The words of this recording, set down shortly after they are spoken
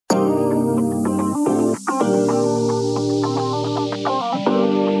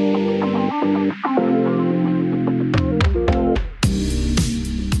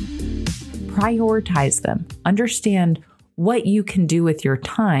Prioritize them. Understand what you can do with your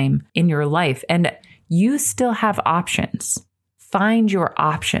time in your life. And you still have options. Find your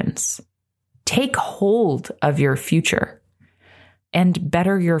options. Take hold of your future and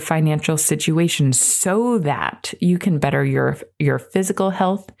better your financial situation so that you can better your physical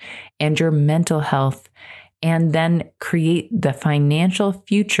health and your mental health, and then create the financial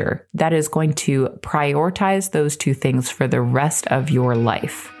future that is going to prioritize those two things for the rest of your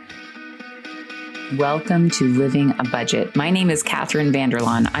life. Welcome to Living a Budget. My name is Catherine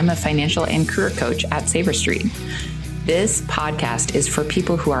Vanderlaan. I'm a financial and career coach at Sabre Street. This podcast is for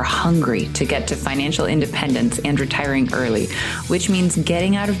people who are hungry to get to financial independence and retiring early, which means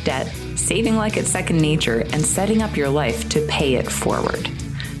getting out of debt, saving like it's second nature, and setting up your life to pay it forward.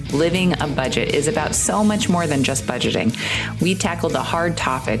 Living a Budget is about so much more than just budgeting. We tackle the hard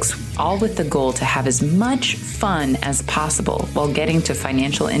topics, all with the goal to have as much fun as possible while getting to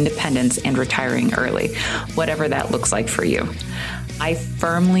financial independence and retiring early, whatever that looks like for you. I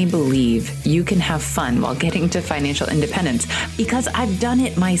firmly believe you can have fun while getting to financial independence because I've done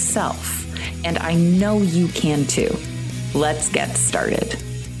it myself, and I know you can too. Let's get started.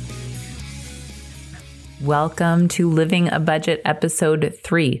 Welcome to Living a Budget, episode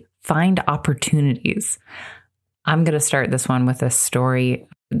 3, Find Opportunities. I'm going to start this one with a story.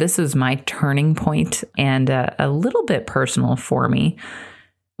 This was my turning point and a little bit personal for me.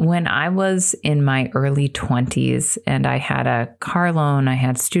 When I was in my early 20s and I had a car loan, I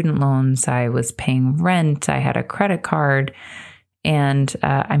had student loans, I was paying rent, I had a credit card, and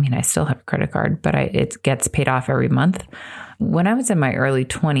I still have a credit card, but it gets paid off every month. When I was in my early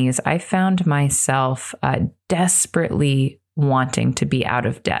 20s, I found myself desperately wanting to be out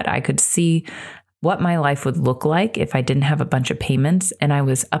of debt. I could see what my life would look like if I didn't have a bunch of payments, and I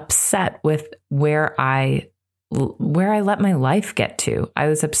was upset with where I let my life get to. I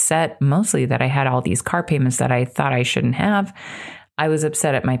was upset mostly that I had all these car payments that I thought I shouldn't have. I was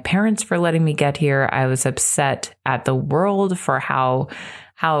upset at my parents for letting me get here. I was upset at the world for how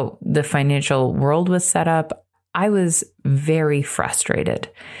the financial world was set up. I was very frustrated.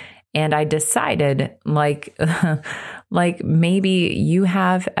 And I decided, like maybe you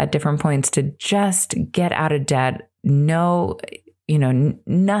have at different points, to just get out of debt. No,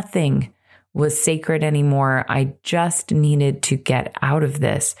 nothing was sacred anymore. I just needed to get out of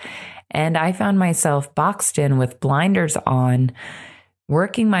this. And I found myself boxed in with blinders on,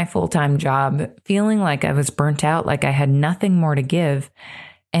 working my full-time job, feeling like I was burnt out, like I had nothing more to give.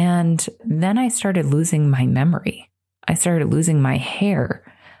 And then I started losing my memory. I started losing my hair.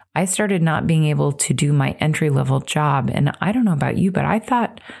 I started not being able to do my entry-level job. And I don't know about you, but I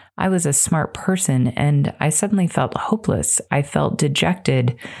thought I was a smart person, and I suddenly felt hopeless. I felt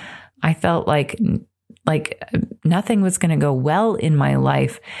dejected. I felt like nothing was going to go well in my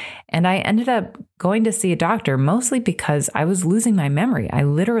life. And I ended up going to see a doctor, mostly because I was losing my memory. I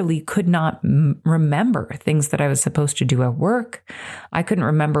literally could not remember things that I was supposed to do at work. I couldn't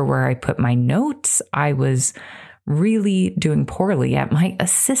remember where I put my notes. I was really doing poorly at my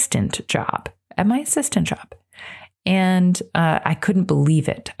assistant job. And I couldn't believe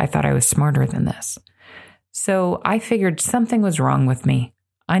it. I thought I was smarter than this. So I figured something was wrong with me.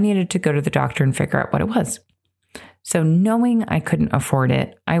 I needed to go to the doctor and figure out what it was. So knowing I couldn't afford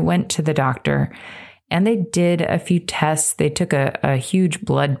it, I went to the doctor, and they did a few tests. They took a huge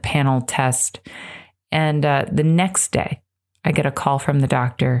blood panel test. And the next day, I get a call from the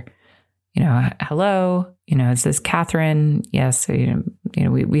doctor. Hello, is this Catherine? Yes.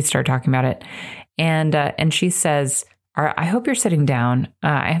 We start talking about it. And she says, I hope you're sitting down.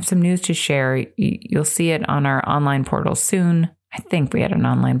 I have some news to share. You'll see it on our online portal soon. I think we had an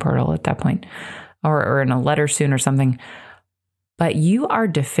online portal at that point, or in a letter soon or something. But you are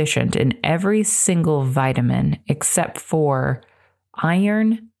deficient in every single vitamin except for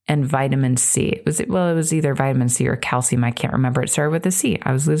iron and vitamin C. It was either vitamin C or calcium. I can't remember. It started with a C.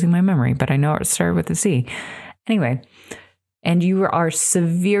 I was losing my memory, but I know it started with a C. Anyway, and you are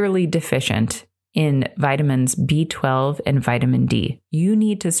severely deficient in vitamins B12 and vitamin D. You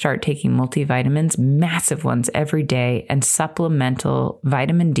need to start taking multivitamins, massive ones every day, and supplemental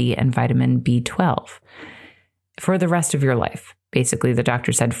vitamin D and vitamin B12 for the rest of your life. Basically, the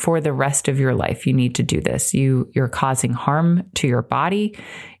doctor said, for the rest of your life, you need to do this. You're causing harm to your body.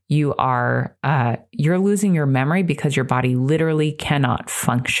 You're losing your memory because your body literally cannot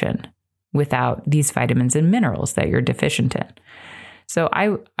function without these vitamins and minerals that you're deficient in. So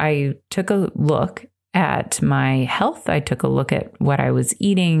I took a look at my health. I took a look at what I was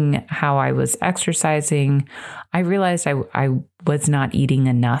eating, how I was exercising. I realized I was not eating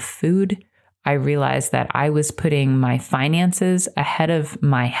enough food. I realized that I was putting my finances ahead of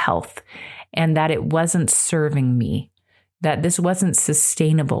my health and that it wasn't serving me, that this wasn't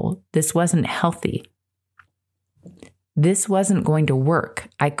sustainable. This wasn't healthy. This wasn't going to work.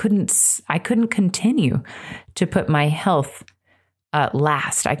 I couldn't continue to put my health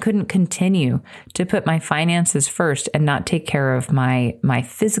last. I couldn't continue to put my finances first and not take care of my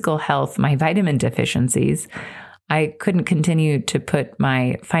physical health, my vitamin deficiencies. I couldn't continue to put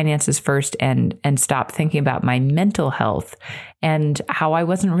my finances first and stop thinking about my mental health and how I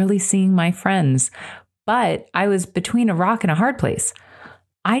wasn't really seeing my friends. But I was between a rock and a hard place.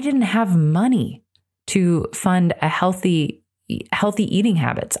 I didn't have money to fund a healthy eating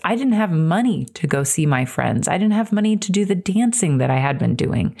habits. I didn't have money to go see my friends. I didn't have money to do the dancing that I had been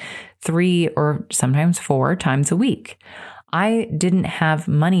doing 3 or sometimes 4 times a week. I didn't have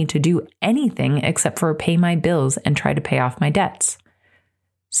money to do anything except for pay my bills and try to pay off my debts.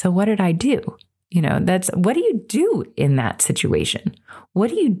 So what did I do? What do you do in that situation? What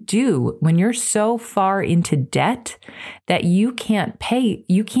do you do when you're so far into debt that you can't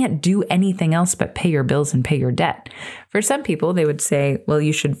do anything else but pay your bills and pay your debt? For some people, they would say, well,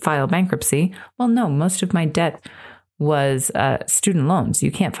 you should file bankruptcy. Well, no, most of my debt was student loans.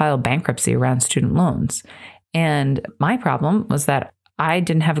 You can't file bankruptcy around student loans. And my problem was that I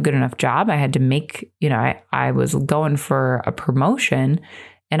didn't have a good enough job. I had to make, I was going for a promotion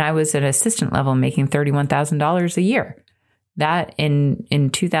and I was at assistant level making $31,000 a year. That in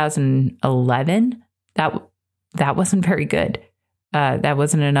 2011, that wasn't very good. That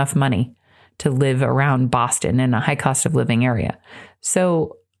wasn't enough money to live around Boston in a high cost of living area.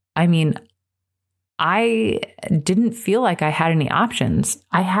 So, I didn't feel like I had any options.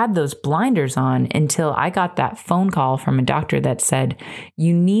 I had those blinders on until I got that phone call from a doctor that said,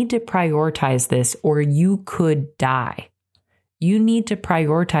 you need to prioritize this or you could die. You need to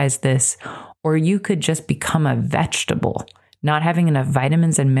prioritize this or you could just become a vegetable, not having enough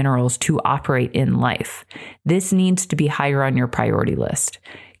vitamins and minerals to operate in life. This needs to be higher on your priority list.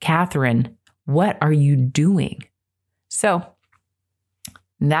 Catherine, what are you doing? So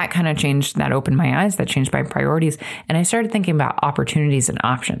that kind of changed, that opened my eyes, that changed my priorities. And I started thinking about opportunities and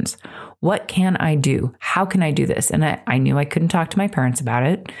options. What can I do? How can I do this? And I knew I couldn't talk to my parents about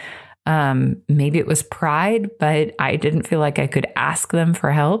it. Maybe it was pride, but I didn't feel like I could ask them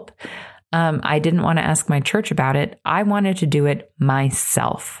for help. I didn't want to ask my church about it. I wanted to do it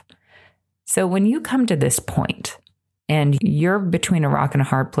myself. So when you come to this point and you're between a rock and a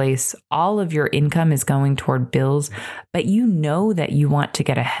hard place, all of your income is going toward bills, but you know that you want to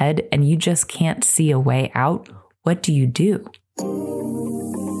get ahead and you just can't see a way out, what do you do?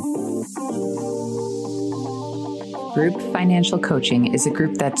 Group Financial Coaching is a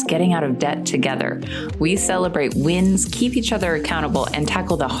group that's getting out of debt together. We celebrate wins, keep each other accountable, and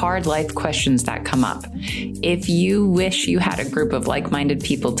tackle the hard life questions that come up. If you wish you had a group of like-minded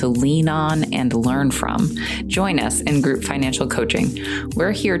people to lean on and learn from, join us in Group Financial Coaching.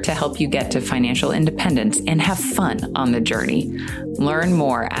 We're here to help you get to financial independence and have fun on the journey. Learn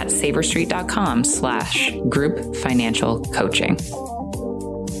more at saverstreet.com/group financial coaching.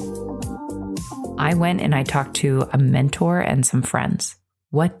 I went and I talked to a mentor and some friends.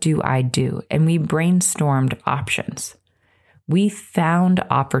 What do I do? And we brainstormed options. We found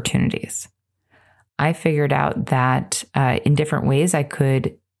opportunities. I figured out that in different ways I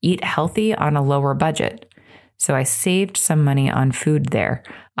could eat healthy on a lower budget. So I saved some money on food there.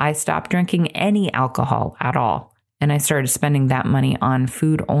 I stopped drinking any alcohol at all. And I started spending that money on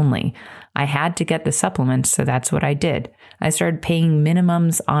food only. I had to get the supplements, so that's what I did. I started paying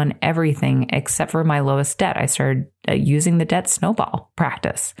minimums on everything except for my lowest debt. I started using the debt snowball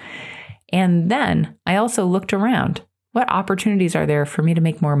practice. And then I also looked around. What opportunities are there for me to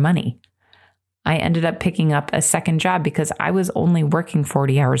make more money? I ended up picking up a second job because I was only working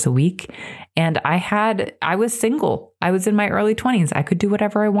 40 hours a week and I was single. I was in my early 20s. I could do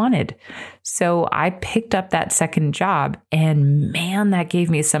whatever I wanted. So I picked up that second job and man, that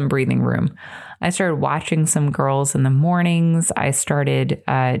gave me some breathing room. I started watching some girls in the mornings. I started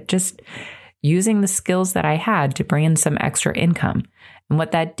just using the skills that I had to bring in some extra income. And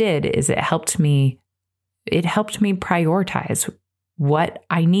what that did is it helped me prioritize what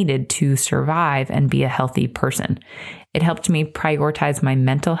I needed to survive and be a healthy person. It helped me prioritize my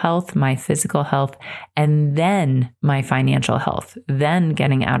mental health, my physical health, and then my financial health, then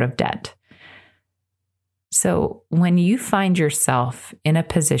getting out of debt. So when you find yourself in a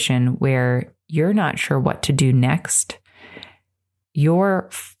position where you're not sure what to do next, your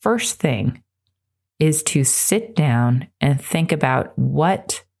first thing is to sit down and think about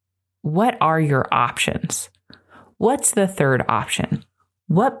what are your options? What's the third option?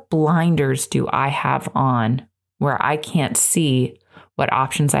 What blinders do I have on where I can't see what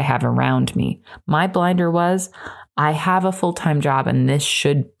options I have around me? My blinder was, I have a full-time job and this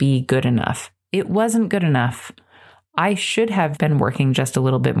should be good enough. It wasn't good enough. I should have been working just a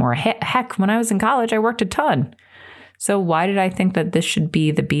little bit more. Heck, when I was in college, I worked a ton. So why did I think that this should be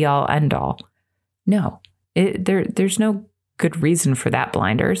the be-all, end-all? No, there's no good reason for that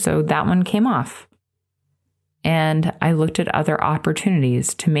blinder. So that one came off. And I looked at other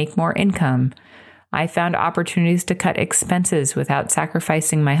opportunities to make more income. I found opportunities to cut expenses without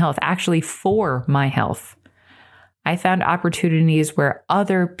sacrificing my health, actually for my health. I found opportunities where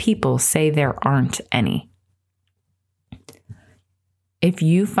other people say there aren't any. If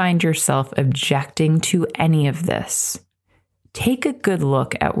you find yourself objecting to any of this, take a good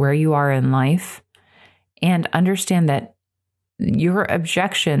look at where you are in life and understand that your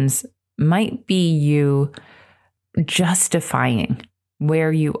objections might be you justifying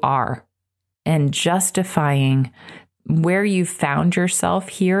where you are and justifying where you found yourself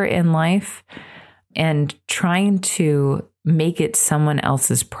here in life and trying to make it someone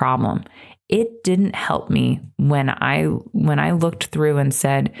else's problem. It didn't help me when I looked through and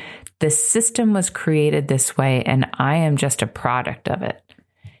said, the system was created this way and I am just a product of it.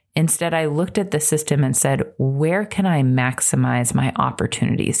 Instead, I looked at the system and said, where can I maximize my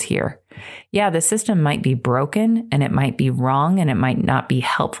opportunities here? Yeah, the system might be broken and it might be wrong and it might not be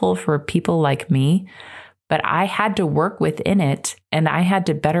helpful for people like me, but I had to work within it and I had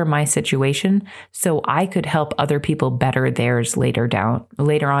to better my situation so I could help other people better theirs later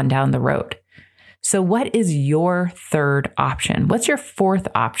on down the road. So what is your third option? What's your fourth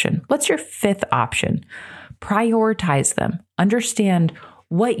option? What's your fifth option? Prioritize them. Understand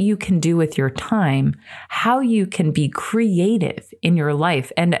what you can do with your time, how you can be creative in your life.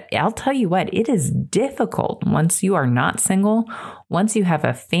 And I'll tell you what, it is difficult once you are not single, once you have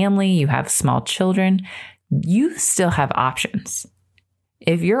a family, you have small children, you still have options.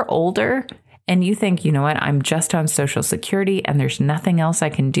 If you're older and you think, you know what, I'm just on Social Security and there's nothing else I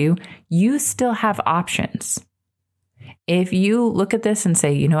can do, you still have options. If you look at this and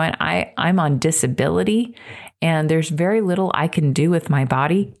say, you know what, I'm on disability and there's very little I can do with my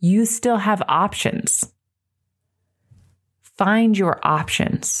body, you still have options. Find your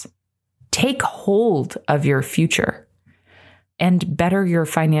options. Take hold of your future and better your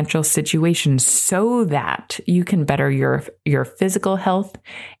financial situation so that you can better your physical health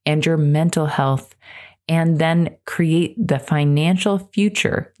and your mental health, and then create the financial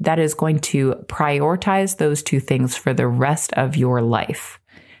future that is going to prioritize those two things for the rest of your life.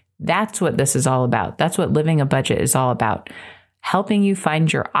 That's what this is all about. That's what living a budget is all about. Helping you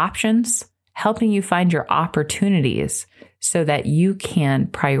find your options, helping you find your opportunities so that you can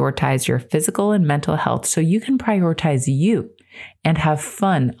prioritize your physical and mental health so you can prioritize you and have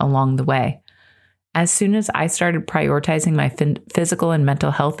fun along the way. As soon as I started prioritizing my physical and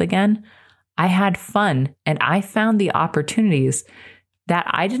mental health again, I had fun and I found the opportunities that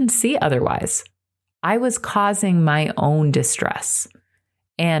I didn't see otherwise. I was causing my own distress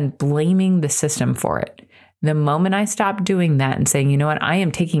and blaming the system for it. The moment I stopped doing that and saying, you know what, I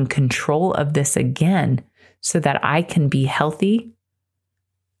am taking control of this again so that I can be healthy,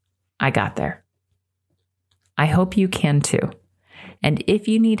 I got there. I hope you can too. And if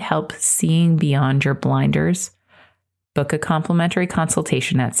you need help seeing beyond your blinders, book a complimentary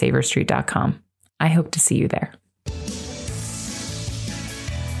consultation at SavorStreet.com. I hope to see you there.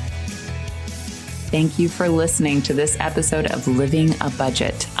 Thank you for listening to this episode of Living a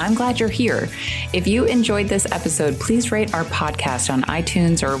Budget. I'm glad you're here. If you enjoyed this episode, please rate our podcast on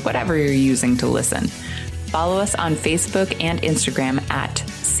iTunes or whatever you're using to listen. Follow us on Facebook and Instagram at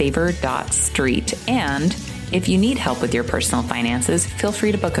savor.street. And if you need help with your personal finances, feel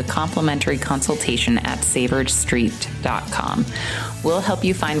free to book a complimentary consultation at SavorStreet.com. We'll help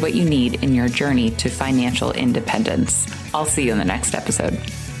you find what you need in your journey to financial independence. I'll see you in the next episode.